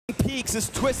peeks as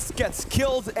Twist gets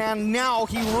killed, and now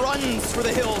he runs for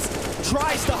the hills,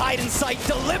 tries to hide in sight,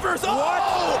 delivers.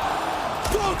 Oh!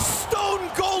 The Stone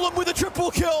Golem with a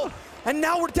triple kill, and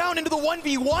now we're down into the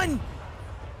 1v1.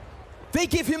 They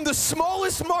give him the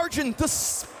smallest margin, the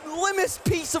slimmest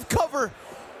piece of cover,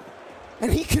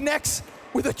 and he connects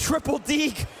with a triple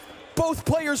deke. Both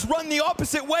players run the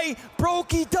opposite way.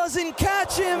 Brokey doesn't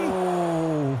catch him.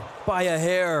 Oh, by a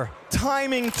hair.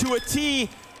 Timing to a T.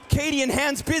 Cadian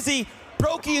hands busy.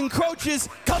 Brokey encroaches,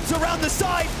 comes around the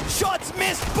side. Shots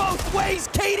missed both ways.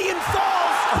 Cadian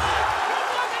falls.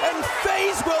 And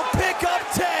FaZe will pick up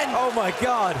 10. Oh my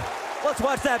God. Let's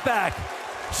watch that back,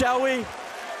 shall we?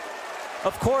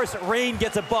 Of course, Rain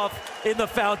gets a buff in the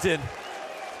fountain.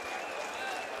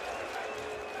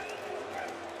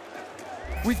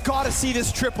 We've got to see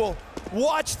this triple.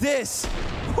 Watch this.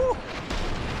 Whew.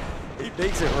 He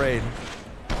makes it rain.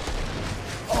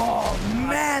 Oh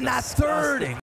man, that third.